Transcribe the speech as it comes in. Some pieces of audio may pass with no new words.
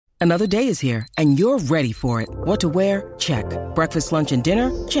Another day is here, and you're ready for it. What to wear? Check. Breakfast, lunch, and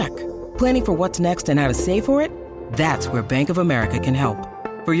dinner? Check. Planning for what's next and how to save for it? That's where Bank of America can help.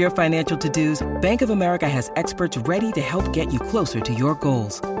 For your financial to-dos, Bank of America has experts ready to help get you closer to your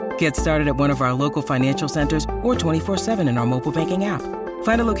goals. Get started at one of our local financial centers or 24/7 in our mobile banking app.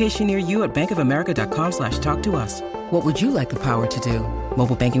 Find a location near you at bankofamerica.com/talktous. What would you like the power to do?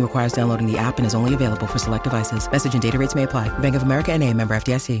 Mobile banking requires downloading the app and is only available for select devices. Message and data rates may apply. Bank of America N.A., member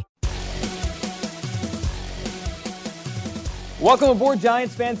FDIC. Welcome aboard,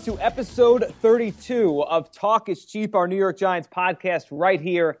 Giants fans, to episode 32 of Talk is Cheap, our New York Giants podcast right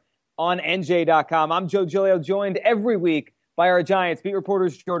here on NJ.com. I'm Joe Giglio, joined every week by our Giants beat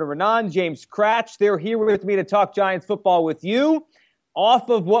reporters Jordan Renan, James Cratch. They're here with me to talk Giants football with you off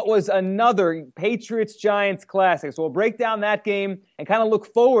of what was another Patriots-Giants classic. So we'll break down that game and kind of look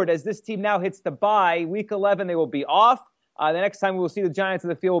forward as this team now hits the bye. Week 11, they will be off. The next time we will see the Giants in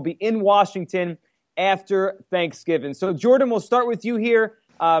the field will be in Washington after Thanksgiving. So, Jordan, we'll start with you here.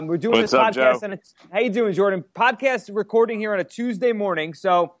 We're doing this podcast. And how you doing, Jordan? Podcast recording here on a Tuesday morning.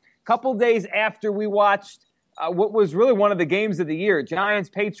 So, a couple days after we watched what was really one of the games of the year, Giants,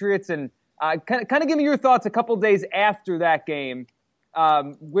 Patriots, and kind of give me your thoughts a couple days after that game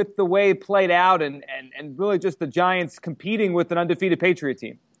with the way it played out and really just the Giants competing with an undefeated Patriot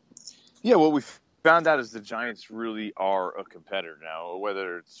team. Yeah, what we found out is the Giants really are a competitor now,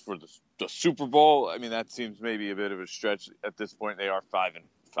 whether it's for the Super Bowl. I mean, that seems maybe a bit of a stretch at this point. They are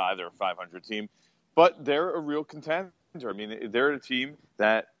 5-5. They're a 500 team, but they're a real contender. I mean, they're a team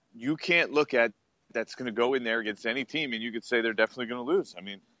that you can't look at that's going to go in there against any team, and you could say they're definitely going to lose. I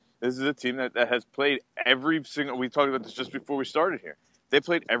mean, this is a team that has played every single – we talked about this just before we started here. They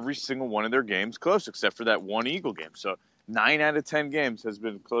played every single one of their games close except for that one Eagle game. So 9 out of 10 games has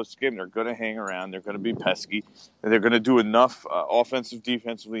been a close game. They're going to hang around. They're going to be pesky. And they're going to do enough offensive,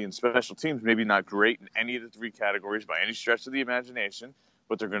 defensively, and special teams. Maybe not great in any of the three categories by any stretch of the imagination,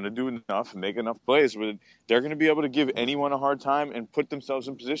 but they're going to do enough and make enough plays where they're going to be able to give anyone a hard time and put themselves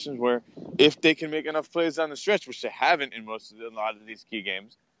in positions where if they can make enough plays on the stretch, which they haven't in a lot of these key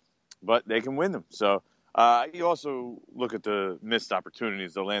games, but they can win them. So you also look at the missed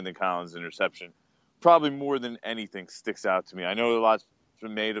opportunities, the Landon Collins interception. Probably more than anything sticks out to me. I know a lot's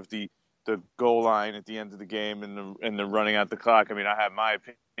been made of the goal line at the end of the game and the running out the clock. I mean, I have my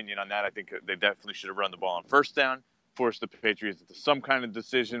opinion on that. I think they definitely should have run the ball on first down, forced the Patriots into some kind of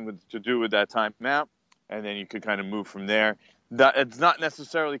decision to do with that timeout, and then you could kind of move from there. It's not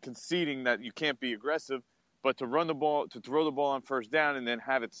necessarily conceding that you can't be aggressive, but to run the ball, to throw the ball on first down and then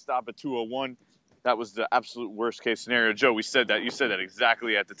have it stop at 201, that was the absolute worst case scenario. Joe, we said that. You said that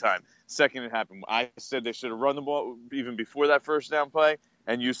exactly at the time. Second it happened, I said they should have run the ball even before that first down play,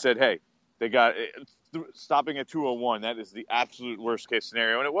 and you said, hey, they got it. Stopping at 201. That is the absolute worst case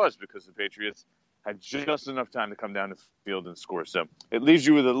scenario, and it was because the Patriots had just enough time to come down the field and score. So it leaves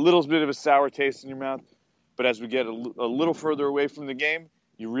you with a little bit of a sour taste in your mouth, but as we get a little further away from the game,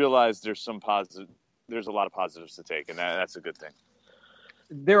 you realize there's a lot of positives to take, and that's a good thing.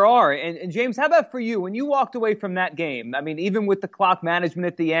 There are. And James, how about for you? When you walked away from that game, I mean, even with the clock management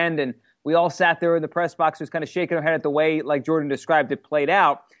at the end, and we all sat there in the press box just kind of shaking our head at the way, like Jordan described it, played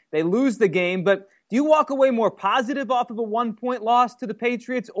out. They lose the game, but do you walk away more positive off of a 1-point loss to the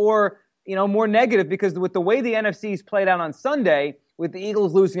Patriots or, more negative? Because with the way the NFC's played out on Sunday, with the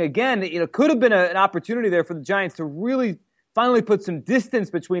Eagles losing again, could have been an opportunity there for the Giants to really finally put some distance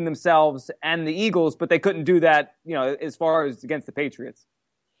between themselves and the Eagles, but they couldn't do that, as far as against the Patriots.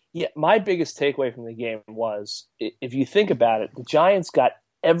 Yeah, my biggest takeaway from the game was, if you think about it, the Giants got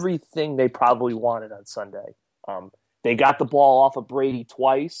everything they probably wanted on Sunday. They got the ball off of Brady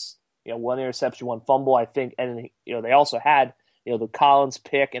twice, one interception, one fumble, I think, and they also had the Collins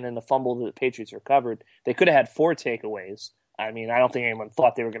pick and then the fumble that the Patriots recovered. They could have had 4 takeaways. I mean, I don't think anyone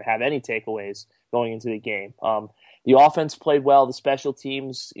thought they were going to have any takeaways going into the game. The offense played well. The special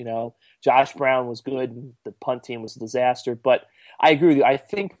teams, Josh Brown was good. The punt team was a disaster. But I agree with you. I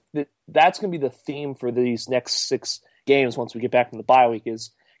think that's going to be the theme for these next 6 games once we get back from the bye week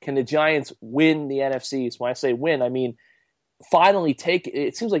is, can the Giants win the NFC? So when I say win, I mean finally take it.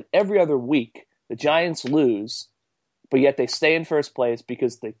 It seems like every other week the Giants lose, but yet they stay in first place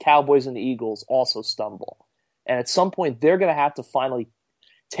because the Cowboys and the Eagles also stumble. And at some point, they're going to have to finally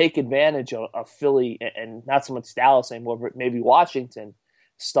take advantage of Philly and not so much Dallas anymore, but maybe Washington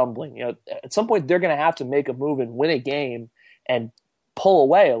stumbling. At some point, they're going to have to make a move and win a game and pull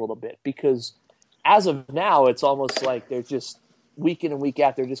away a little bit because as of now, it's almost like they're just week in and week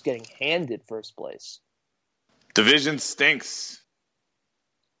out, they're just getting handed first place. Division stinks.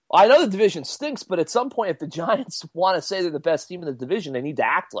 I know the division stinks, but at some point, if the Giants want to say they're the best team in the division, they need to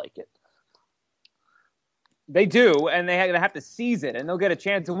act like it. They do, and they have to seize it, and they'll get a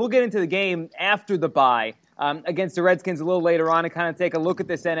chance. And we'll get into the game after the bye against the Redskins a little later on and kind of take a look at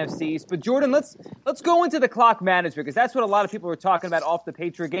this NFC East. But Jordan, let's go into the clock management, because that's what a lot of people were talking about off the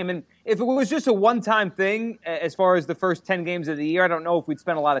Patriot game. And if it was just a one-time thing as far as the first 10 games of the year, I don't know if we'd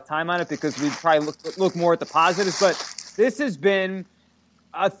spend a lot of time on it, because we'd probably look more at the positives. But this has been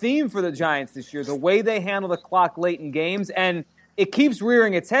a theme for the Giants this year, the way they handle the clock late in games. And it keeps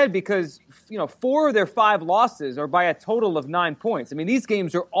rearing its head because, 4 of their 5 losses are by a total of 9 points. I mean, these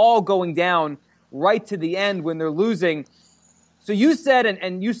games are all going down right to the end when they're losing. So you said,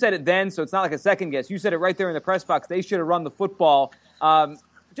 and you said it then, so it's not like a second guess. You said it right there in the press box. They should have run the football.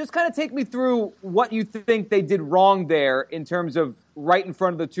 Just kind of take me through what you think they did wrong there in terms of right in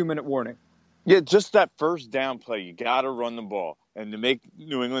front of the 2-minute warning. Yeah, just that first down play. You got to run the ball. And to make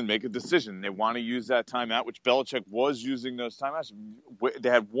New England make a decision, they want to use that timeout, which Belichick was using those timeouts. They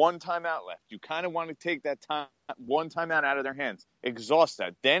had one timeout left. You kind of want to take that one timeout out of their hands, exhaust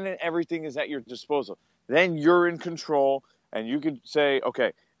that. Then everything is at your disposal. Then you're in control, and you can say,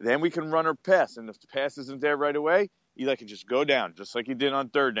 okay, then we can run or pass. And if the pass isn't there right away, Eli can just go down, just like he did on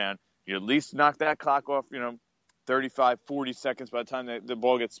third down. You at least knock that clock off, 35, 40 seconds by the time the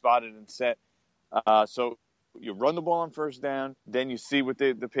ball gets spotted and set. So you run the ball on first down, then you see what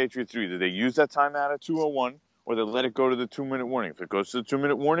the Patriots do. Either they use that timeout at 2:01 or they let it go to the 2-minute warning. If it goes to the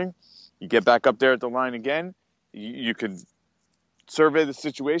 2-minute warning, you get back up there at the line again. You can survey the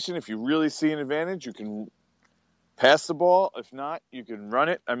situation. If you really see an advantage, you can pass the ball. If not, you can run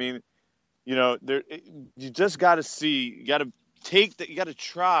it. I mean, you just got to see. You got to you got to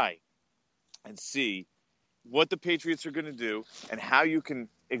try and see what the Patriots are going to do and how you can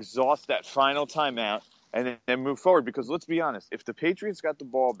exhaust that final timeout and then move forward. Because let's be honest, if the Patriots got the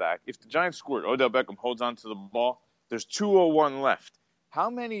ball back, if the Giants scored, Odell Beckham holds on to the ball, there's 2:01 left. How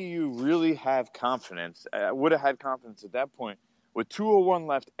many of you really have confidence, would have had confidence at that point, with 2:01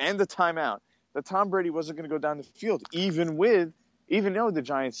 left and the timeout, that Tom Brady wasn't going to go down the field, even though the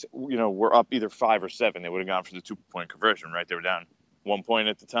Giants, were up either 5 or 7, they would have gone for the 2-point conversion, right? They were down 1 point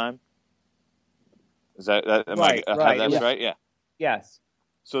at the time. Is that right? Right? Yeah. Yes.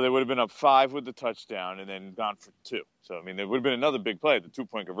 So they would have been up 5 with the touchdown and then gone for 2. So, I mean, there would have been another big play, the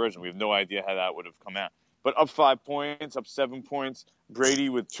 2-point conversion. We have no idea how that would have come out. But up 5 points, up 7 points, Brady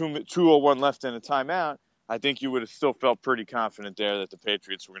with 2:01 left in a timeout, I think you would have still felt pretty confident there that the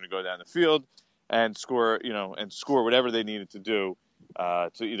Patriots were going to go down the field and score whatever they needed to do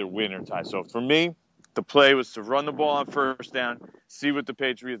to either win or tie. So for me, the play was to run the ball on first down, see what the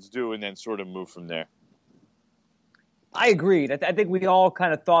Patriots do, and then sort of move from there. I agreed. I think we all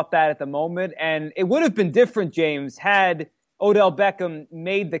kind of thought that at the moment. And it would have been different, James, had Odell Beckham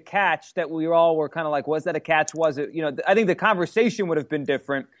made the catch that we all were kind of like, was that a catch? Was it? I think the conversation would have been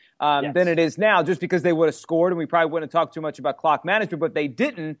different than it is now, just because they would have scored, and we probably wouldn't have talked too much about clock management, but they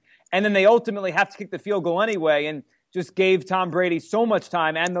didn't. And then they ultimately have to kick the field goal anyway, and just gave Tom Brady so much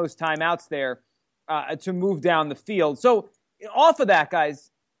time and those timeouts there to move down the field. So off of that, guys,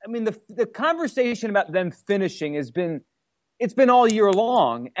 I mean, the conversation about them finishing it's been all year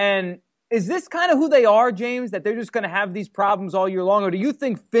long. And is this kind of who they are, James, that they're just going to have these problems all year long? Or do you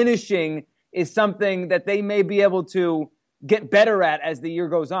think finishing is something that they may be able to get better at as the year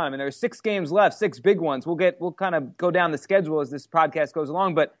goes on? I mean, there's 6 games left, 6 big ones. We'll kind of go down the schedule as this podcast goes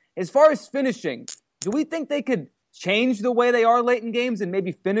along. But as far as finishing, do we think they could change the way they are late in games and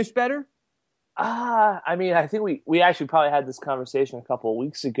maybe finish better? I mean, I think we actually probably had this conversation a couple of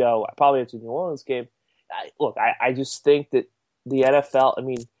weeks ago, probably after the New Orleans game. I just think that the NFL, I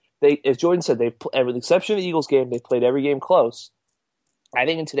mean, as Jordan said, with the exception of the Eagles game, they played every game close. I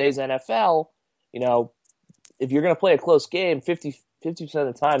think in today's NFL, if you're going to play a close game, 50% of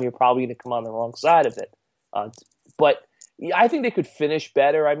the time, you're probably going to come on the wrong side of it. But I think they could finish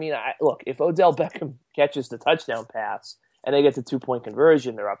better. I mean, if Odell Beckham catches the touchdown pass and they get the 2-point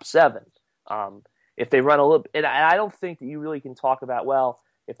conversion, they're up 7. If they run a little, and I don't think that you really can talk about,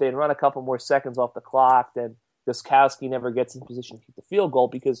 if they run a couple more seconds off the clock, then Gostkowski never gets in position to kick the field goal,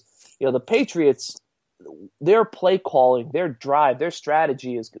 because the Patriots, their play calling, their drive, their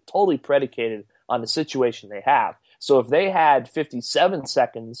strategy is totally predicated on the situation they have. So if they had 57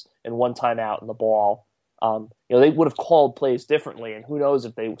 seconds and 1 timeout in the ball, they would have called plays differently, and who knows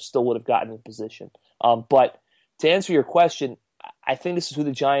if they still would have gotten in position. But to answer your question, I think this is who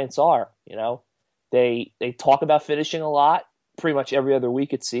the Giants are. They talk about finishing a lot, pretty much every other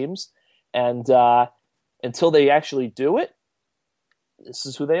week it seems, and until they actually do it, this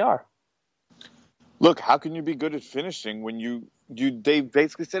is who they are. Look, how can you be good at finishing when they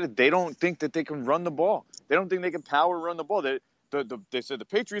basically said it. They don't think that they can run the ball. They don't think they can power run the ball. They said the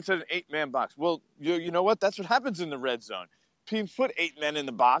Patriots had an 8-man box. Well, you know what? That's what happens in the red zone. Teams put 8 men in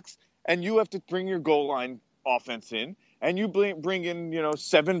the box, and you have to bring your goal line offense in, and you bring in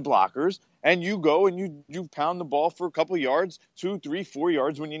 7 blockers, and you go and you pound the ball for a couple of yards, 2, 3, 4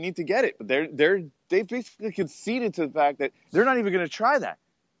 yards when you need to get it. But they basically conceded to the fact that they're not even going to try that.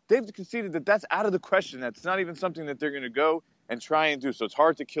 They've conceded that that's out of the question. That's not even something that they're going to go and try and do. So it's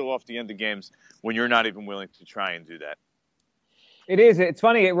hard to kill off the end of games when you're not even willing to try and do that. It is. It's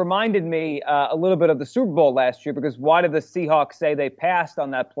funny. It reminded me a little bit of the Super Bowl last year, because why did the Seahawks say they passed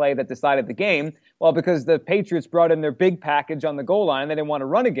on that play that decided the game? Well, because the Patriots brought in their big package on the goal line. They didn't want to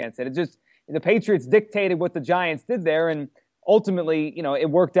run against it. The Patriots dictated what the Giants did there, and ultimately, it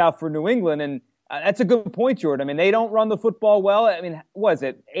worked out for New England. And that's a good point, Jordan. I mean, they don't run the football well. I mean, was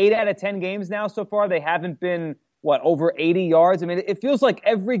it 8 out of 10 games now so far? They haven't been, over 80 yards? I mean, it feels like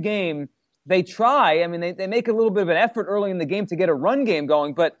every game they try. I mean, they make a little bit of an effort early in the game to get a run game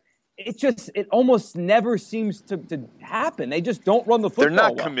going, but it almost never seems to happen. They just don't run the football. They're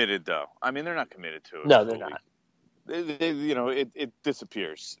not committed, though. I mean, they're not committed to it. No, they're not. It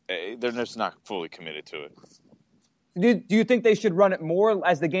disappears. They're just not fully committed to it. Do you think they should run it more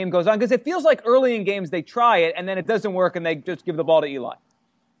as the game goes on? Because it feels like early in games they try it, and then it doesn't work, and they just give the ball to Eli.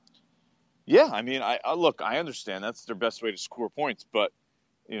 Yeah, I mean, I understand that's their best way to score points, but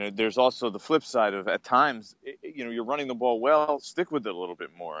there's also the flip side of, at times, you're running the ball well, stick with it a little bit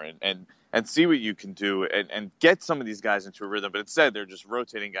more and see what you can do and get some of these guys into a rhythm. But instead, they're just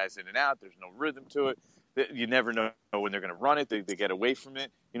rotating guys in and out. There's no rhythm to it. You never know when they're going to run it. They get away from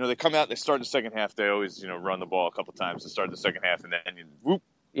it. They come out, they start in the second half. They always, run the ball a couple times to start the second half, and then whoop,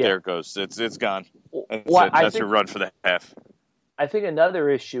 there it goes. It's gone. That's your run for the half. I think another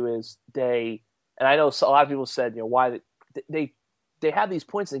issue is and I know a lot of people said, why they have these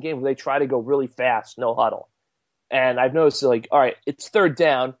points in the game where they try to go really fast, no huddle. And I've noticed, all right, it's third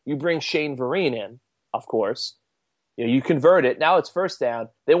down. You bring Shane Vereen in, of course. You convert it. Now it's first down.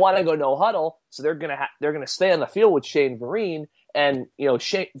 They want to go no huddle, so they're gonna stay on the field with Shane Vereen. And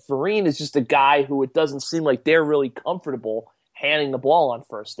Shane Vereen is just a guy who it doesn't seem like they're really comfortable handing the ball on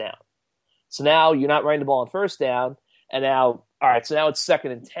first down. So now you're not running the ball on first down, and now so now it's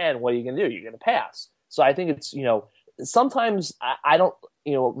 2nd and 10. What are you gonna do? You're gonna pass. So I think it's sometimes I don't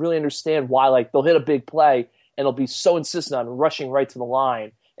really understand why they'll hit a big play and they'll be so insistent on rushing right to the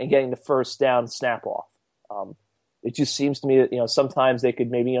line and getting the first down snap off. It just seems to me that sometimes they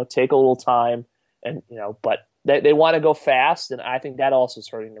could maybe take a little time and but they want to go fast, and I think that also is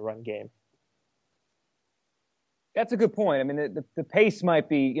hurting the run game. That's a good point. I mean, the pace might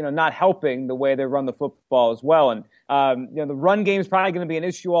be not helping the way they run the football as well, and the run game is probably going to be an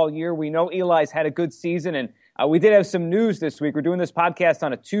issue all year. We know Eli's had a good season, and we did have some news this week. We're doing this podcast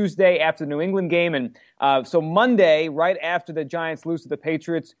on a Tuesday after the New England game, and so Monday, right after the Giants lose to the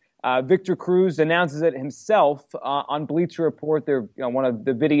Patriots, Victor Cruz announces it himself on Bleacher Report. They're one of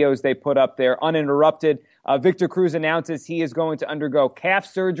the videos they put up there, uninterrupted. Victor Cruz announces he is going to undergo calf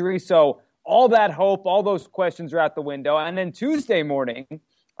surgery. So all that hope, all those questions are out the window. And then Tuesday morning,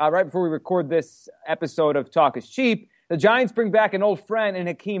 right before we record this episode of Talk is Cheap, the Giants bring back an old friend in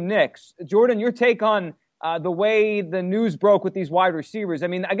Hakeem Nicks. Jordan, your take on the way the news broke with these wide receivers. I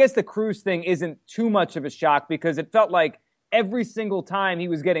mean, I guess the Cruz thing isn't too much of a shock because it felt like every single time he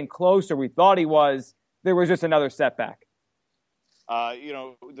was getting close, or we thought he was, there was just another setback.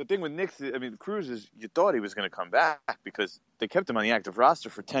 The thing with Nicks, Cruz is you thought he was going to come back because they kept him on the active roster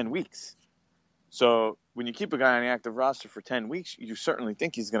for 10 weeks. So when you keep a guy on the active roster for 10 weeks, you certainly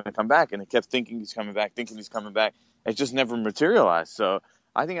think he's going to come back. And it kept thinking he's coming back. It just never materialized. So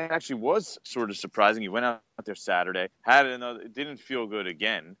I think it actually was sort of surprising. He went out there Saturday, it didn't feel good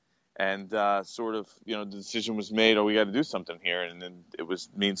again. And the decision was made, we got to do something here. And then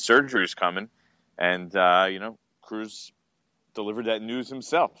means surgery's coming. And, Cruz delivered that news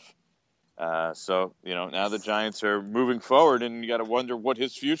himself. Now the Giants are moving forward, and you got to wonder what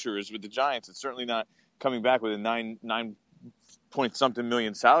his future is with the Giants. It's certainly not coming back with a 9-point-something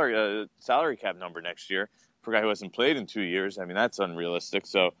million salary cap number next year for a guy who hasn't played in 2 years. I mean, that's unrealistic.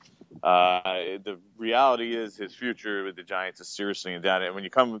 So the reality is his future with the Giants is seriously in doubt. And when you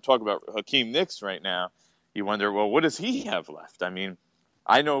come and talk about Hakeem Nicks right now, you wonder, well, what does he have left? I mean,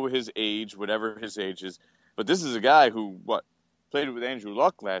 I know his age, whatever his age is, but this is a guy who, played with Andrew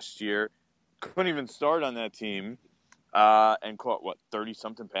Luck last year, couldn't even start on that team, and caught,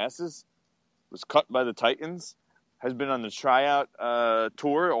 30-something passes, was cut by the Titans, has been on the tryout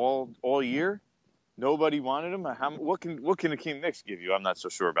tour all year. Nobody wanted him. What can Hakeem Nicks give you? I'm not so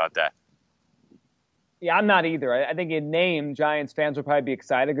sure about that. Yeah, I'm not either. I think in name, Giants fans will probably be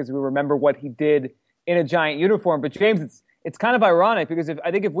excited because we remember what he did in a Giant uniform. But James, it's kind of ironic because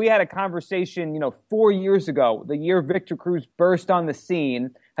I think if we had a conversation, 4 years ago, the year Victor Cruz burst on the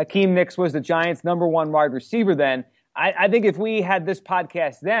scene, Hakeem Nicks was the Giants' number one wide receiver then. I think if we had this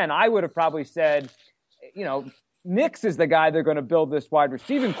podcast then, I would have probably said, Nicks is the guy they're going to build this wide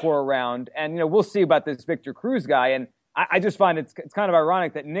receiving core around. And, we'll see about this Victor Cruz guy. And I just find it's kind of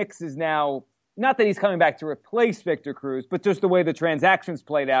ironic that Nicks is now, not that he's coming back to replace Victor Cruz, but just the way the transactions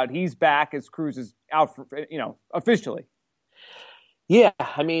played out, he's back as Cruz is out for, officially. Yeah,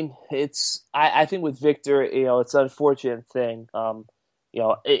 I mean, I think with Victor, it's an unfortunate thing. I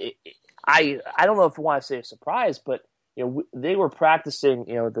don't know if I want to say a surprise, but they were practicing.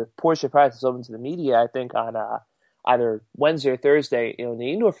 The portion of practice open to the media, I think, on either Wednesday or Thursday. In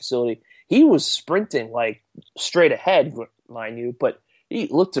the indoor facility, he was sprinting like straight ahead, mind you, but he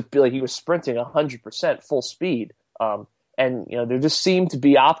looked to be like he was sprinting 100% full speed. And there just seemed to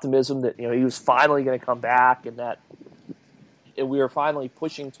be optimism that he was finally going to come back, and that we were finally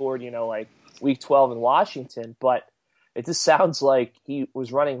pushing toward like week 12 in Washington. But it just sounds like he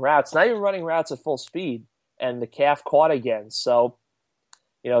was running routes, not even running routes at full speed, and the calf caught again. So,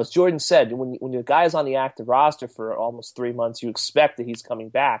 as Jordan said, when the guy's on the active roster for almost 3 months, you expect that he's coming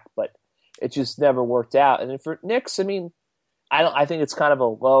back, but it just never worked out. And then for Nicks, I mean, I think it's kind of a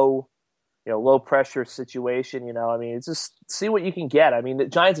low pressure situation. It's just see what you can get. I mean, the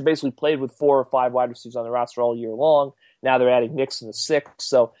Giants have basically played with 4 or 5 wide receivers on the roster all year long. Now they're adding Nicks in the 6th.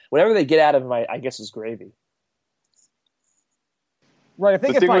 So whatever they get out of him, I guess is gravy. Right. I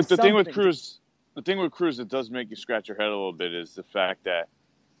think the thing with Cruz that does make you scratch your head a little bit is the fact that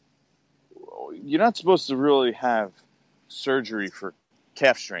you're not supposed to really have surgery for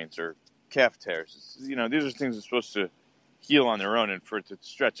calf strains or calf tears. These are things that are supposed to heal on their own, and for it to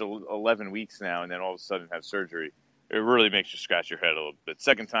stretch 11 weeks now and then all of a sudden have surgery, it really makes you scratch your head a little bit.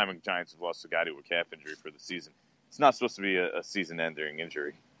 Second time the Giants have lost a guy to a calf injury for the season. It's not supposed to be a season-ending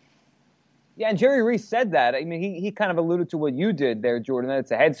injury. Yeah, and Jerry Reese said that. I mean, he kind of alluded to what you did there, Jordan, that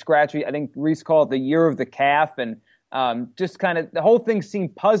it's a head scratch. I think Reese called it the year of the calf, and just kind of the whole thing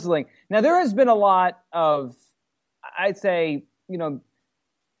seemed puzzling. Now, there has been a lot of, I'd say,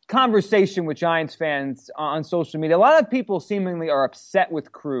 conversation with Giants fans on social media. A lot of people seemingly are upset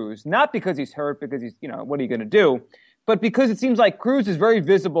with Cruz, not because he's hurt, because he's, what are you going to do? But because it seems like Cruz is very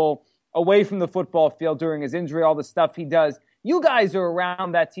visible away from the football field during his injury, all the stuff he does. You guys are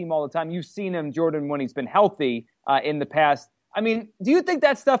around that team all the time. You've seen him, Jordan, when he's been healthy in the past. I mean, do you think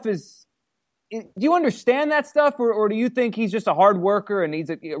that stuff do you understand that stuff, or do you think he's just a hard worker and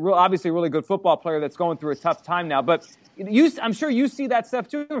he's obviously a really good football player that's going through a tough time now? But I'm sure you see that stuff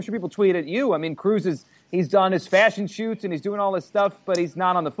too. I'm sure people tweet at you. I mean, Cruz he's done his fashion shoots and he's doing all this stuff, but he's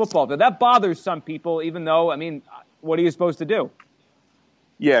not on the football field. That bothers some people, even though, I mean, what are you supposed to do?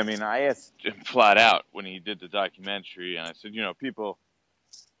 Yeah, I mean, I asked him flat out when he did the documentary, and I said, people,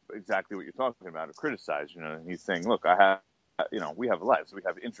 exactly what you're talking about, are criticized, and he's saying, look, we have lives, we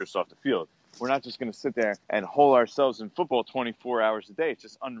have interests off the field. We're not just going to sit there and hole ourselves in football 24 hours a day. It's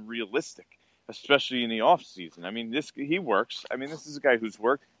just unrealistic, especially in the off season. I mean, he works. I mean, this is a guy who's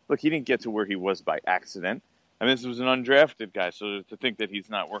worked. Look, he didn't get to where he was by accident. I mean, this was an undrafted guy, so to think that he's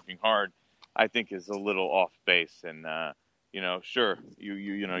not working hard, I think is a little off base. And sure,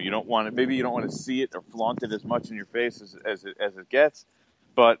 you don't want it. Maybe you don't want to see it or flaunt it as much in your face as it gets.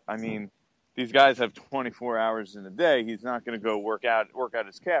 But I mean, these guys have 24 hours in a day. He's not going to go work out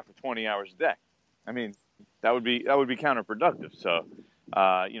his calf for 20 hours a day. I mean, that would be counterproductive. So,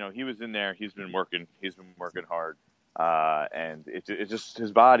 he was in there. He's been working hard, and it just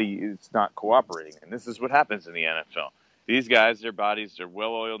his body is not cooperating. And this is what happens in the NFL. These guys, their bodies are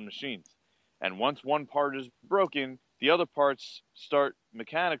well-oiled machines, and once one part is broken, the other parts start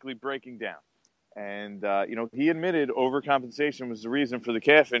mechanically breaking down. And, he admitted overcompensation was the reason for the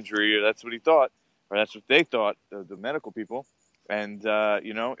calf injury. Or that's what he thought, or that's what they thought, the medical people. And, that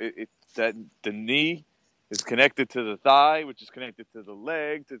the knee is connected to the thigh, which is connected to the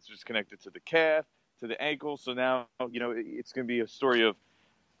leg, which is connected to the calf, to the ankle. So now, it's going to be a story of,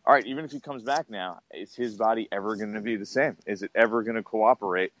 all right, even if he comes back now, is his body ever going to be the same? Is it ever going to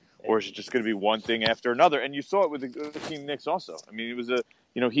cooperate? Or is it just going to be one thing after another? And you saw it with the team Knicks also. I mean, it was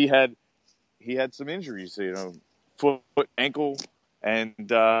he had some injuries, foot, ankle, and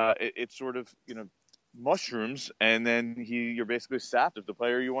it sort of, mushrooms, and then you're basically sapped of the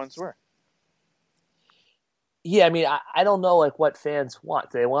player you once were. Yeah, I mean, I don't know what fans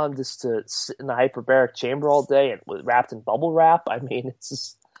want. Do they want him just to sit in the hyperbaric chamber all day and wrapped in bubble wrap? I mean, it's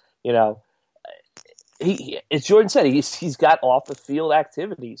just, as Jordan said, he's got off the field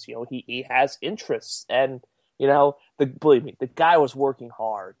activities. He has interests, and believe me, the guy was working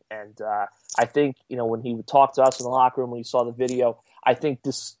hard. And I think when he would talk to us in the locker room, when he saw the video, I think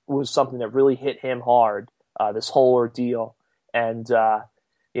this was something that really hit him hard. This whole ordeal, and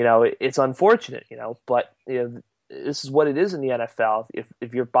it's unfortunate, but this is what it is in the NFL.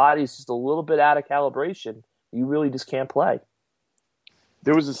 If your body's just a little bit out of calibration, you really just can't play.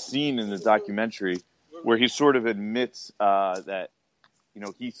 There was a scene in the documentary where he sort of admits that,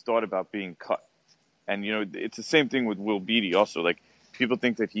 he's thought about being cut. And, it's the same thing with Will Beatty also. Like, people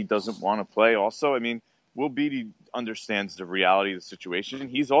think that he doesn't want to play also. I mean, Will Beatty understands the reality of the situation.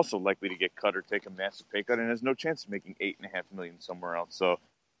 He's also likely to get cut or take a massive pay cut and has no chance of making $8.5 million somewhere else. So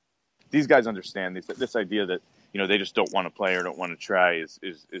these guys understand this idea that, they just don't want to play or don't want to try is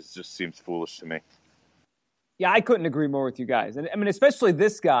just seems foolish to me. Yeah, I couldn't agree more with you guys. And I mean, especially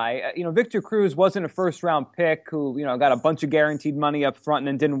this guy, Victor Cruz wasn't a first-round pick who, got a bunch of guaranteed money up front and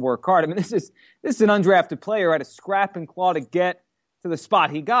then didn't work hard. I mean, this is an undrafted player who had to scrap and claw to get to the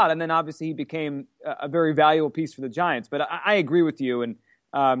spot he got. And then obviously he became a very valuable piece for the Giants. But I agree with you. And,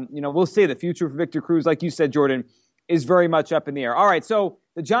 we'll see. The future for Victor Cruz, like you said, Jordan, is very much up in the air. All right, so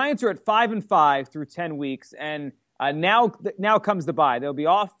the Giants are at 5-5 through 10 weeks. And now comes the bye. They'll be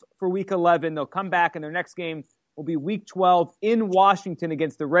off for Week 11. They'll come back, and their next game will be Week 12 in Washington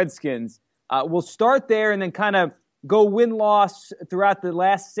against the Redskins. We'll start there and then kind of go win-loss throughout the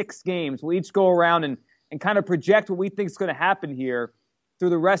last 6 games. We'll each go around and kind of project what we think is going to happen here through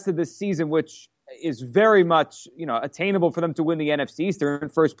the rest of this season, which is very much attainable for them to win the NFC East. They're in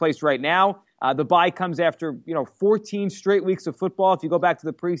first place right now. The bye comes after 14 straight weeks of football if you go back to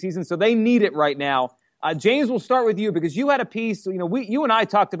the preseason, so they need it right now. James, we'll start with you because you had a piece. You and I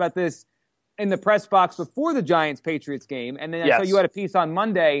talked about this in the press box before the Giants-Patriots game, and then I saw you had a piece on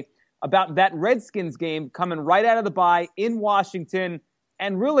Monday about that Redskins game coming right out of the bye in Washington,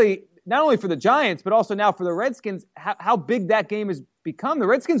 and really not only for the Giants but also now for the Redskins, how big that game has become. The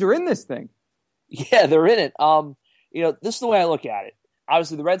Redskins are in this thing. Yeah, they're in it. This is the way I look at it.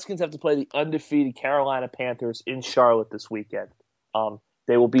 Obviously, the Redskins have to play the undefeated Carolina Panthers in Charlotte this weekend.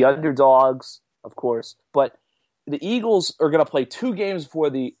 They will be underdogs, of course, but the Eagles are going to play 2 games before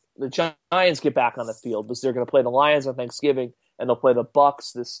the Giants get back on the field because they're going to play the Lions on Thanksgiving and they'll play the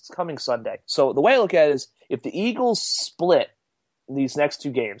Bucs this coming Sunday. So the way I look at it is if the Eagles split these next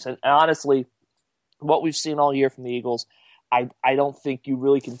 2 games, and honestly, what we've seen all year from the Eagles, I don't think you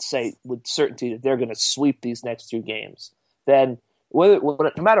really can say with certainty that they're going to sweep these next 2 games. Then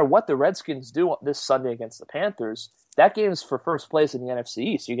no matter what the Redskins do this Sunday against the Panthers, that game's for first place in the NFC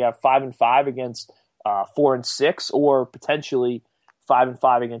East. You can have 5-5 against 4-6, or potentially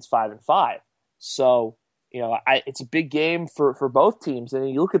 5-5 against 5-5. So, it's a big game for both teams. And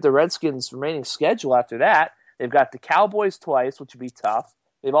you look at the Redskins' remaining schedule after that, they've got the Cowboys twice, which would be tough.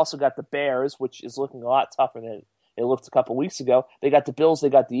 They've also got the Bears, which is looking a lot tougher than it looked a couple weeks ago. They got the Bills, they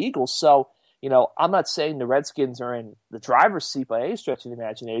got the Eagles. So, I'm not saying the Redskins are in the driver's seat by any stretch of the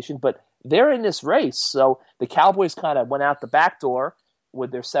imagination, but they're in this race. So the Cowboys kind of went out the back door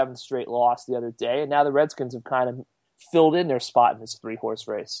with their 7th straight loss the other day, and now the Redskins have kind of filled in their spot in this 3-horse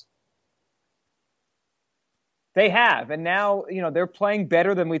race. They have, and now, they're playing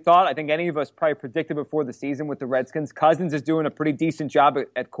better than we thought. I think any of us probably predicted before the season with the Redskins. Cousins is doing a pretty decent job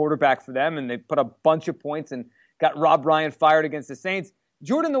at quarterback for them, and they put a bunch of points and got Rob Ryan fired against the Saints.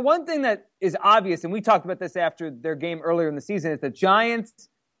 Jordan, the one thing that is obvious, and we talked about this after their game earlier in the season, is the Giants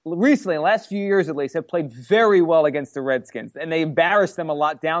recently, in the last few years at least, have played very well against the Redskins, and they embarrassed them a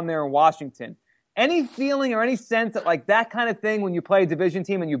lot down there in Washington. Any feeling or any sense that like that kind of thing when you play a division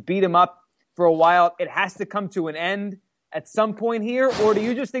team and you beat them up for a while, it has to come to an end at some point here? Or do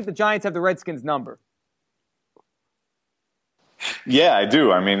you just think the Giants have the Redskins number? Yeah, I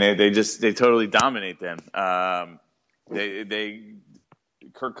do. I mean, they totally dominate them.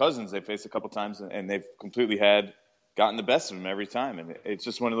 Kirk Cousins, they faced a couple times, and they've completely gotten the best of them every time. And it's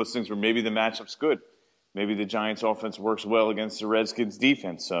just one of those things where maybe the matchup's good. Maybe the Giants offense works well against the Redskins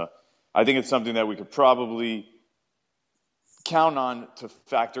defense. So I think it's something that we could probably count on to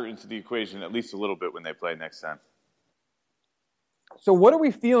factor into the equation at least a little bit when they play next time. So what are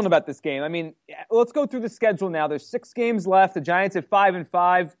we feeling about this game? I mean, let's go through the schedule now. There's 6 games left. The Giants at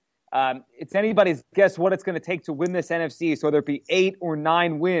 5-5. It's anybody's guess what it's going to take to win this NFC, so whether it be 8 or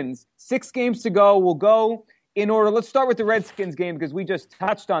 9 wins. 6 games to go. We'll go in order. Let's start with the Redskins game because we just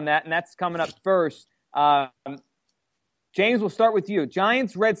touched on that, and that's coming up first. James, we'll start with you.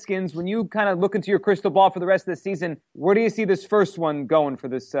 Giants, Redskins, when you kind of look into your crystal ball for the rest of the season, where do you see this first one going for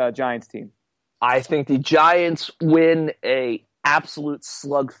this Giants team? I think the Giants win a absolute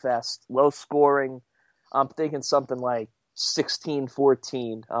slugfest, low scoring. I'm thinking something like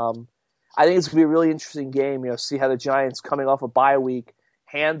 16-14. I think it's going to be a really interesting game, see how the Giants coming off a bye week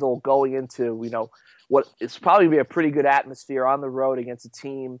handle going into, what it's probably going to be a pretty good atmosphere on the road against a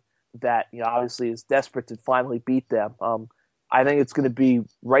team that, obviously is desperate to finally beat them. I think it's going to be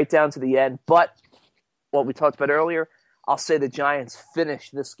right down to the end, but what we talked about earlier, I'll say the Giants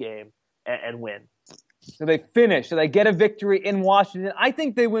finish this game and win. So they finish. So they get a victory in Washington. I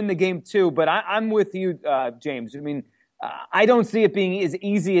think they win the game too, but I'm with you, James. I mean, I don't see it being as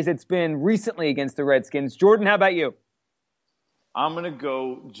easy as it's been recently against the Redskins. Jordan, how about you? I'm going to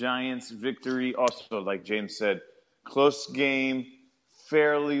go Giants victory. Also, like James said, close game,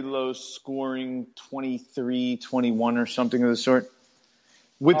 fairly low scoring, 23-21 or something of the sort.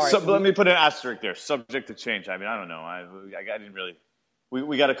 Let me put an asterisk there, subject to change. I mean, I don't know. I didn't really –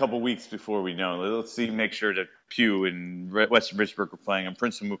 we got a couple weeks before we know. Let's see, make sure that Pugh and Western Richburg are playing and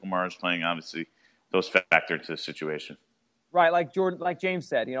Princeton Mukamara is playing, obviously. Those factor into the situation. Right, like James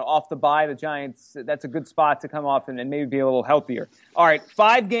said, off the bye, the Giants, that's a good spot to come off and maybe be a little healthier. All right,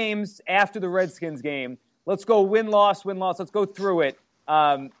 5 games after the Redskins game. Let's go win-loss, win-loss. Let's go through it.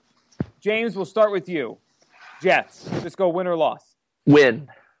 James, we'll start with you. Jets, just go win or loss. Win.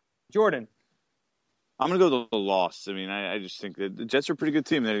 Jordan. I'm going to go the loss. I mean, I just think that the Jets are a pretty good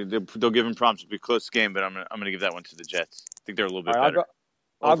team. They'll give them problems. It'll be a close game, but I'm going to give that one to the Jets. I think they're a little bit better.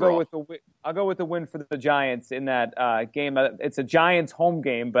 I'll go with the win for the Giants in that game. It's a Giants home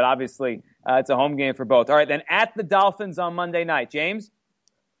game, but obviously it's a home game for both. All right, then at the Dolphins on Monday night. James?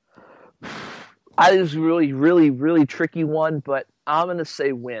 I think it's a really, really, really tricky one, but I'm going to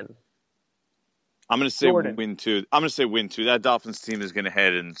say win. I'm going to say Jordan. win too. That Dolphins team is going to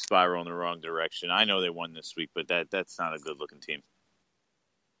head and spiral in the wrong direction. I know they won this week, but that's not a good-looking team.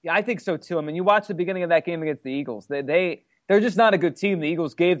 Yeah, I think so too. I mean, you watch the beginning of that game against the Eagles. They're just not a good team. The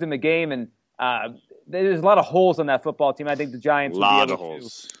Eagles gave them a game, and there's a lot of holes on that football team. I think the Giants will be able to.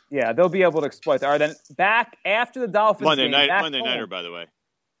 Holes. Yeah, they'll be able to exploit that. All right, then back after the Dolphins Monday game. Monday nighter, by the way.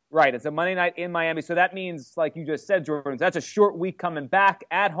 Right, it's a Monday night in Miami. So that means, like you just said, Jordan, that's a short week coming back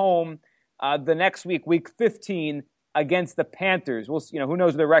at home the next week, week 15, against the Panthers. We'll, who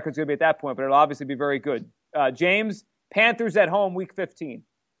knows what the record's going to be at that point, but it'll obviously be very good. James, Panthers at home, week 15.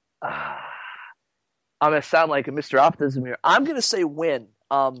 I'm going to sound like a Mr. Optimism here. I'm going to say win.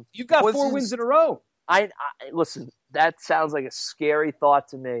 You've got 4 wins in a row. Listen, that sounds like a scary thought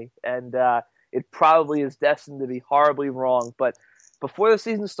to me, and it probably is destined to be horribly wrong. But before the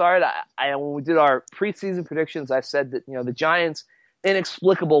season started, when we did our preseason predictions, I said that the Giants'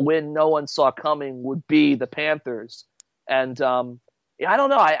 inexplicable win no one saw coming would be the Panthers. And I don't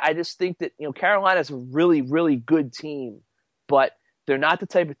know. I just think that Carolina's a really, really good team, but they're not the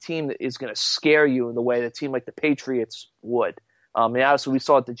type of team that is going to scare you in the way that a team like the Patriots would. Obviously, we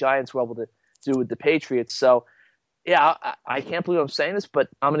saw what the Giants were able to do with the Patriots. So, yeah, I can't believe I'm saying this, but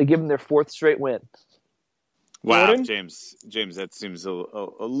I'm going to give them their 4th straight win. Wow, Jordan? James, that seems a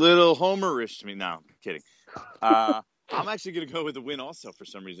little homerish to me. No, I'm kidding. I'm actually going to go with the win also for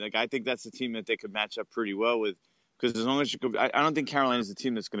some reason. I think that's a team that they could match up pretty well with. Because as long as I don't think Carolina's a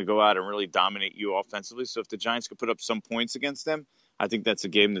team that's going to go out and really dominate you offensively. So if the Giants could put up some points against them, I think that's a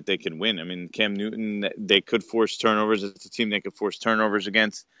game that they can win. I mean, Cam Newton, they could force turnovers. It's a team they could force turnovers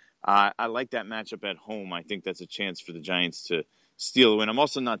against. I like that matchup at home. I think that's a chance for the Giants to steal a win. I'm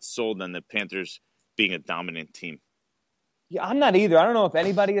also not sold on the Panthers being a dominant team. Yeah, I'm not either. I don't know if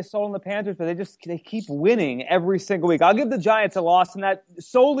anybody is sold on the Panthers, but they keep winning every single week. I'll give the Giants a loss in that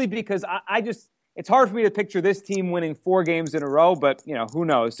solely because it's hard for me to picture this team winning 4 games in a row, but who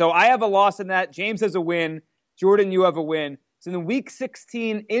knows? So I have a loss in that. James has a win. Jordan, you have a win. So in week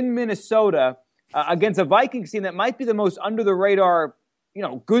 16 in Minnesota against a Vikings team that might be the most under the radar,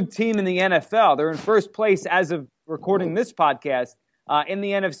 good team in the NFL. They're in first place as of recording this podcast in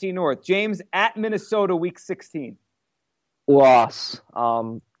the NFC North. James, at Minnesota, week 16. Loss.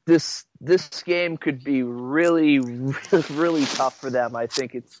 This game could be really, really, really tough for them. I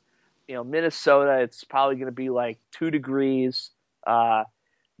think it's, Minnesota, it's probably going to be like 2 degrees.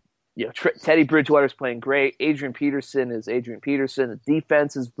 Teddy Bridgewater's playing great. Adrian Peterson is Adrian Peterson. The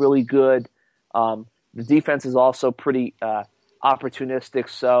defense is really good. The defense is also pretty opportunistic.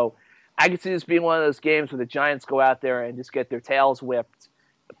 So I could see this being one of those games where the Giants go out there and just get their tails whipped.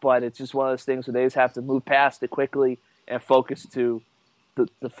 But it's just one of those things where they just have to move past it quickly and focus to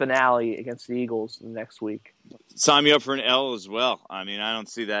the finale against the Eagles next week. Sign me up for an L as well. I mean, I don't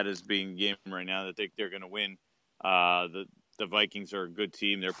see that as being a game right now that they're going to win. The Vikings are a good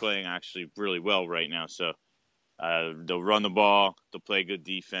team. They're playing actually really well right now. So they'll run the ball. They'll play good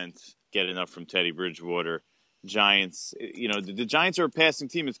defense, get enough from Teddy Bridgewater. Giants, the Giants are a passing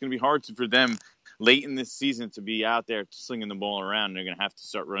team. It's going to be hard for them late in this season to be out there slinging the ball around. They're going to have to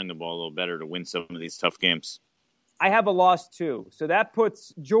start running the ball a little better to win some of these tough games. I have a loss too. So that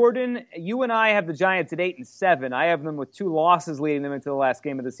puts Jordan, you and I have the Giants at 8-7. I have them with 2 losses leading them into the last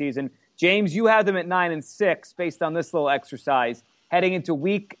game of the season. James, you have them at 9-6 based on this little exercise. Heading into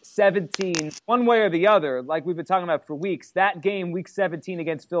week 17, one way or the other, like we've been talking about for weeks, that game, week 17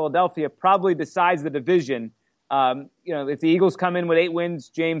 against Philadelphia, probably decides the division. If the Eagles come in with 8 wins,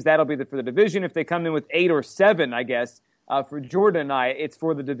 James, that'll be for the division. If they come in with 8 or 7, I guess, for Jordan and I, it's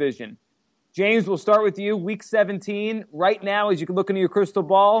for the division. James, we'll start with you. Week 17, right now, as you can look into your crystal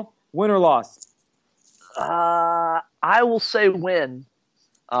ball, win or loss? I will say win.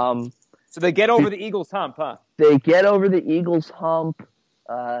 So they get over the Eagles hump, huh? They get over the Eagles hump.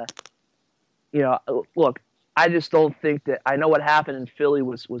 Look, I just don't think that – I know what happened in Philly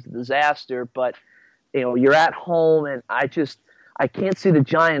was a disaster, but, you're at home, and I can't see the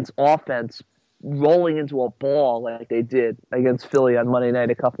Giants' offense rolling into a ball like they did against Philly on Monday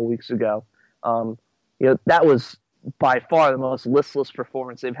night a couple weeks ago. That was by far the most listless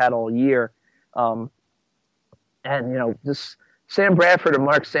performance they've had all year. Just Sam Bradford and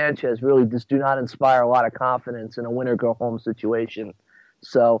Mark Sanchez really just do not inspire a lot of confidence in a win-or-go-home situation.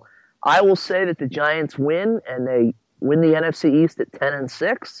 So I will say that the Giants win, and they win the NFC East at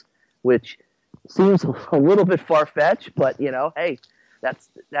 10-6, which seems a little bit far-fetched, but, hey,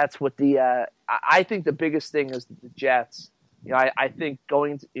 that's what I think the biggest thing is the Jets. I think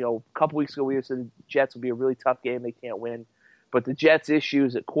a couple weeks ago we said the Jets will be a really tough game. They can't win. But the Jets'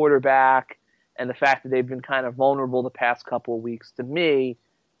 issues at quarterback and the fact that they've been kind of vulnerable the past couple of weeks, to me,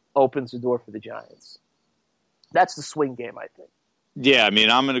 opens the door for the Giants. That's the swing game, I think. Yeah,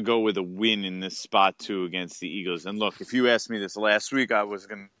 I'm going to go with a win in this spot, too, against the Eagles. And look, if you asked me this last week, I would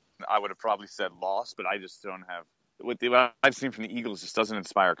have probably said loss, but I just don't have – what I've seen from the Eagles just doesn't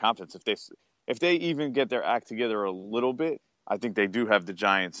inspire confidence. If they even get their act together a little bit, I think they do have the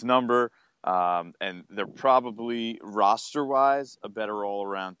Giants' number, and they're probably roster-wise a better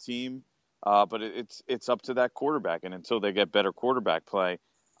all-around team. But it's up to that quarterback, and until they get better quarterback play,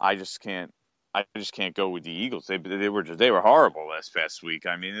 I just can't go with the Eagles. They were horrible last past week.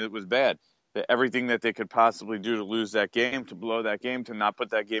 I mean, it was bad. Everything that they could possibly do to lose that game, to blow that game, to not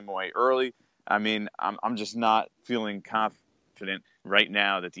put that game away early. I mean, I'm just not feeling confident right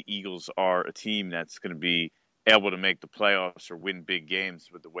now that the Eagles are a team that's going to be able to make the playoffs or win big games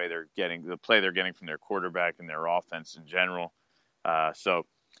with the way the play they're getting from their quarterback and their offense in general. So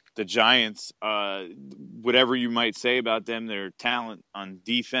the Giants, whatever you might say about them, their talent on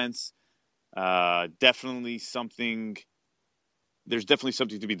defense, definitely something. There's definitely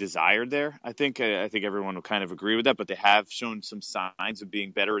something to be desired there. I think everyone will kind of agree with that, but they have shown some signs of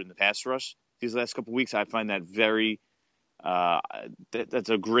being better in the pass rush these last couple of weeks. I find that that's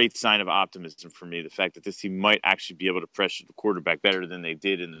a great sign of optimism for me. The fact that this team might actually be able to pressure the quarterback better than they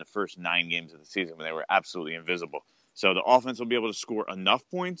did in the first 9 games of the season when they were absolutely invisible. So the offense will be able to score enough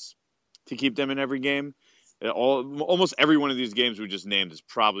points to keep them in every game. Almost every one of these games we just named is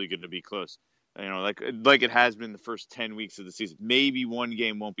probably going to be close. Like it has been the first 10 weeks of the season. Maybe one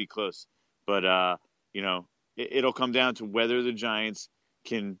game won't be close, but it'll come down to whether the Giants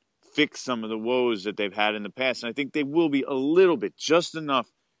can fix some of the woes that they've had in the past. And I think they will be a little bit, just enough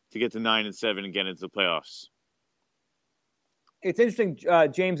to get to 9-7 and get into the playoffs. It's interesting,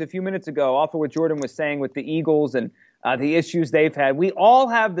 James, a few minutes ago, off of what Jordan was saying with the Eagles and the issues they've had. We all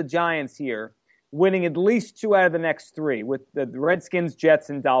have the Giants here winning at least 2 out of the next 3 with the Redskins, Jets,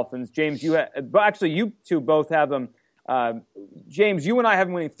 and Dolphins. James, you two both have them. James, you and I have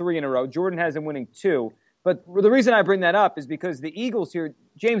them winning 3 in a row. Jordan has them winning 2. But the reason I bring that up is because the Eagles here,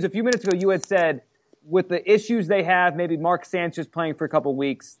 James, a few minutes ago you had said with the issues they have, maybe Mark Sanchez playing for a couple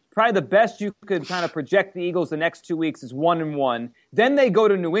weeks, probably the best you could kind of project the Eagles the next 2 weeks is 1-1. Then they go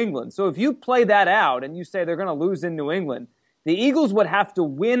to New England. So if you play that out and you say they're going to lose in New England, the Eagles would have to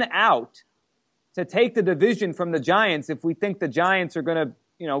win out to take the division from the Giants if we think the Giants are going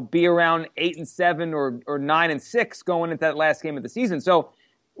to be around 8-7 or 9-6 going into that last game of the season. So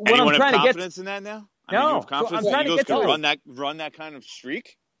what Anyone I'm trying have to get confidence in that now? No, you have confidence so the Eagles can run that kind of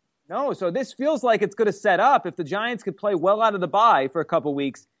streak? No, so this feels like it's going to set up, if the Giants could play well out of the bye for a couple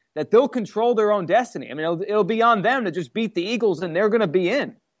weeks, that they'll control their own destiny. I mean, it'll be on them to just beat the Eagles, and they're going to be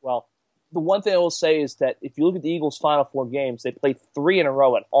in. Well, the one thing I will say is that if you look at the Eagles' final 4 games, they played 3 in a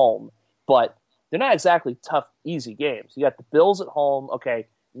row at home, but they're not exactly tough, easy games. You got the Bills at home. Okay,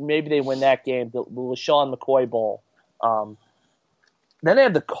 maybe they win that game, the LaShawn McCoy Bowl. Then they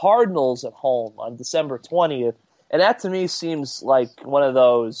have the Cardinals at home on December 20th, and that to me seems like one of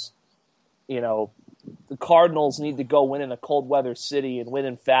those, the Cardinals need to go win in a cold weather city and win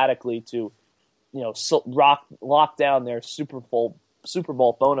emphatically to lock down their Super Bowl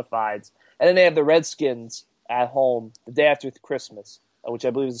bona fides. And then they have the Redskins at home the day after Christmas, which I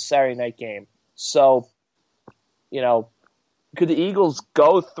believe is a Saturday night game. So, could the Eagles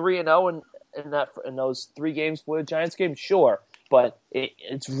go 3-0 in those 3 games for the Giants game? Sure, but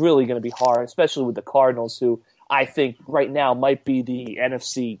it's really going to be hard, especially with the Cardinals, who I think right now might be the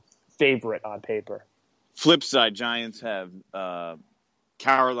NFC favorite on paper. Flip side, Giants have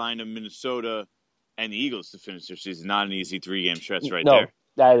Carolina, Minnesota, and the Eagles to finish their season. Not an easy 3-game stretch there. No,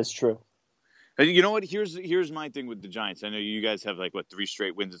 that is true. You know what? Here's my thing with the Giants. I know you guys have 3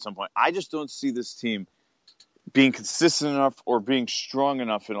 straight wins at some point. I just don't see this team being consistent enough or being strong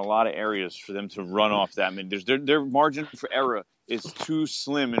enough in a lot of areas for them to run off that. I mean, their margin for error is too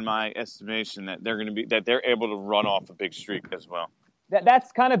slim in my estimation that they're able to run off a big streak as well.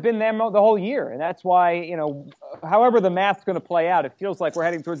 That's kind of been them the whole year, and that's why, however the math's going to play out, it feels like we're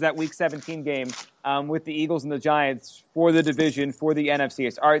heading towards that Week 17 game with the Eagles and the Giants for the division, for the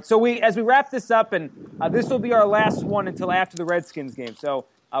NFC. All right, so as we wrap this up, and this will be our last one until after the Redskins game, so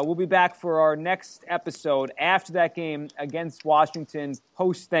we'll be back for our next episode after that game against Washington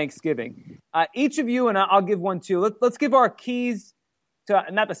post-Thanksgiving. Each of you, and I'll give one too, let's give our keys to,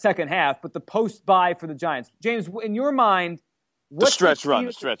 not the second half, but the post-bye for the Giants. James, in your mind, the stretch run. I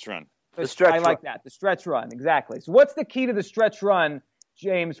like that. The stretch run, exactly. So what's the key to the stretch run,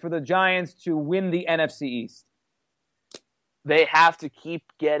 James, for the Giants to win the NFC East? They have to keep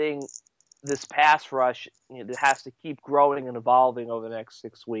getting this pass rush. It has to keep growing and evolving over the next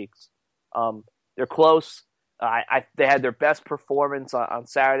 6 weeks. They're close. They had their best performance on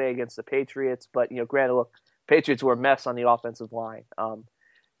Saturday against the Patriots, but granted, look, Patriots were a mess on the offensive line.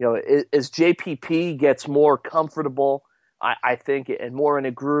 As JPP gets more comfortable, I think, and more in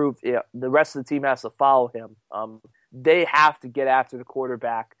a groove, the rest of the team has to follow him. They have to get after the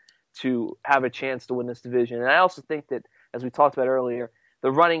quarterback to have a chance to win this division. And I also think that, as we talked about earlier,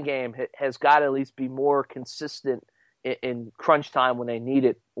 the running game has got to at least be more consistent in crunch time when they need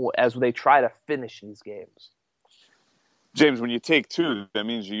it as they try to finish these games. James, when you take 2, that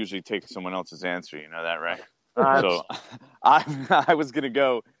means you usually take someone else's answer. You know that, right? So I was going to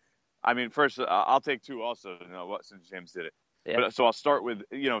go. I mean, first, I'll take 2 also, since James did it. Yeah. But so I'll start with,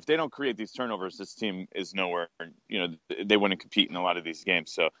 if they don't create these turnovers, this team is nowhere. They wouldn't compete in a lot of these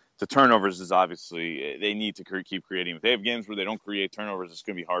games. So the turnovers is obviously, they need to keep creating. If they have games where they don't create turnovers, it's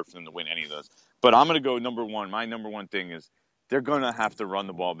going to be hard for them to win any of those. But I'm going to go number 1. My number 1 thing is they're going to have to run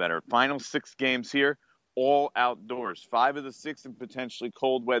the ball better. Final 6 games here, all outdoors. 5 of the 6 in potentially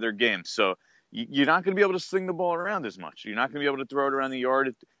cold weather games. So you're not going to be able to sling the ball around as much. You're not going to be able to throw it around the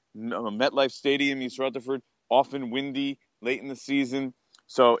yard. MetLife Stadium, East Rutherford, often windy late in the season.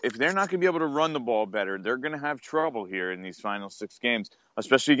 So if they're not going to be able to run the ball better, they're going to have trouble here in these final 6 games,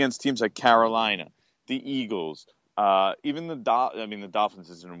 especially against teams like Carolina, the Eagles, even the Dolphins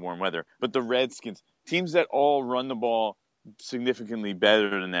isn't in warm weather, but the Redskins, teams that all run the ball significantly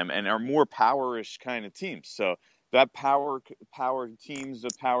better than them and are more power-ish kind of teams. So that power teams,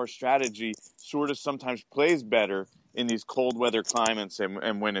 the power strategy sort of sometimes plays better in these cold weather climates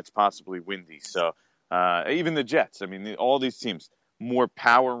and when it's possibly windy. So even the Jets, all these teams, more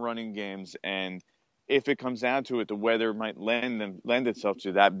power running games. And if it comes down to it, the weather might lend itself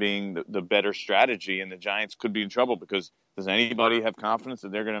to that being the better strategy. And the Giants could be in trouble because does anybody have confidence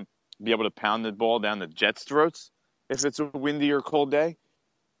that they're going to be able to pound the ball down the Jets' throats if it's a windy or cold day?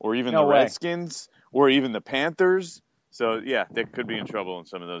 Or even the Redskins, or even the Panthers. So, yeah, they could be in trouble in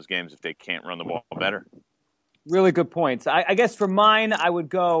some of those games if they can't run the ball better. Really good points. I guess for mine, I would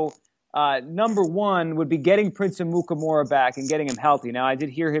go number 1 would be getting Prince Amukamara back and getting him healthy. Now, I did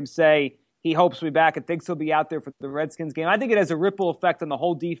hear him say he hopes to be back and thinks he'll be out there for the Redskins game. I think it has a ripple effect on the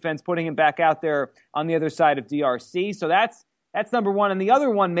whole defense, putting him back out there on the other side of DRC. So that's number 1. And the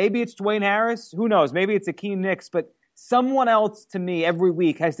other one, maybe it's Dwayne Harris. Who knows? Maybe it's Akeem Nicks, but someone else, to me, every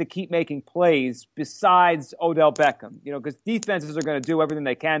week has to keep making plays besides Odell Beckham, because defenses are going to do everything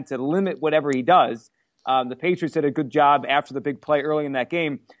they can to limit whatever he does. The Patriots did a good job after the big play early in that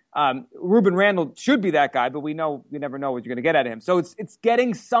game. Reuben Randall should be that guy, but you never know what you're going to get out of him. So it's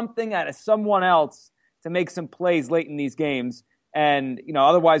getting something out of someone else to make some plays late in these games. And,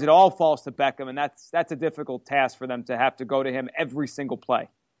 otherwise it all falls to Beckham, and that's a difficult task for them to have to go to him every single play.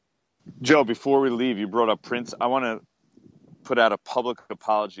 Joe, before we leave, you brought up Prince. I want to put out a public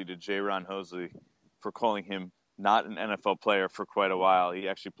apology to J. Ron Hosley for calling him not an NFL player for quite a while. He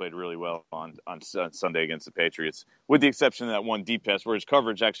actually played really well on Sunday against the Patriots, with the exception of that one deep pass where his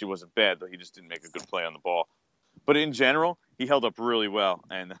coverage actually wasn't bad, though he just didn't make a good play on the ball. But in general, he held up really well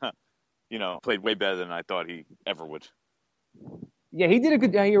and, played way better than I thought he ever would. Yeah, he did a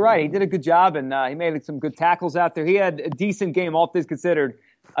good. You're right. He did a good job, and he made some good tackles out there. He had a decent game, all things considered,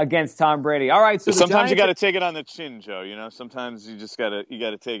 against Tom Brady. All right, so sometimes you got to take it on the chin, Joe. You know, sometimes you just gotta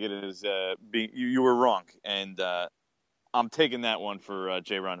take it as being you were wrong, and I'm taking that one for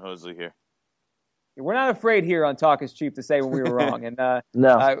J. Ron Hosley here. We're not afraid here on Talk is Cheap to say when we were wrong, and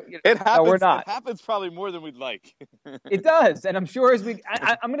no, it happens. No, we're not. It happens probably more than we'd like. It does, and I'm sure I'm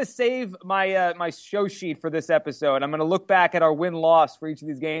going to save my my show sheet for this episode. I'm going to look back at our win-loss for each of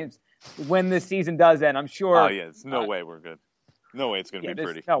these games when this season does end. I'm sure. Oh yeah, there's no way we're good. No way it's going to be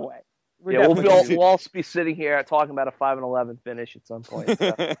pretty. No way. We'll all be sitting here talking about a 5-11 finish at some point.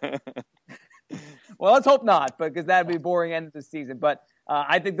 So. Well, let's hope not, because that'd be a boring end of the season. But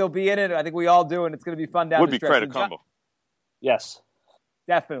I think they'll be in it. I think we all do, and it's going to be fun down the stretch. Would be credit combo. Yes.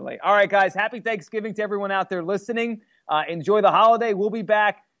 Definitely. All right, guys. Happy Thanksgiving to everyone out there listening. Enjoy the holiday. We'll be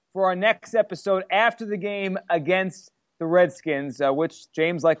back for our next episode after the game against the Redskins, which,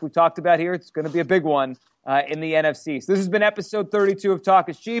 James, like we talked about here, it's going to be a big one in the NFC. So this has been episode 32 of Talk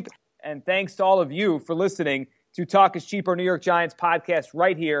is Cheap, and thanks to all of you for listening to Talk is Cheap, our New York Giants podcast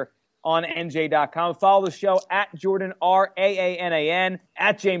right here on NJ.com. Follow the show at Jordan Raanan,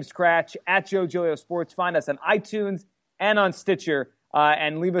 at James Cratch, at Joe Giglio Sports. Find us on iTunes and on Stitcher,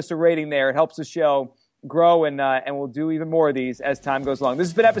 and leave us a rating there. It helps the show grow, and we'll do even more of these as time goes along. This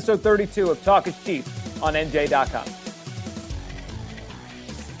has been episode 32 of Talk is Cheap on NJ.com.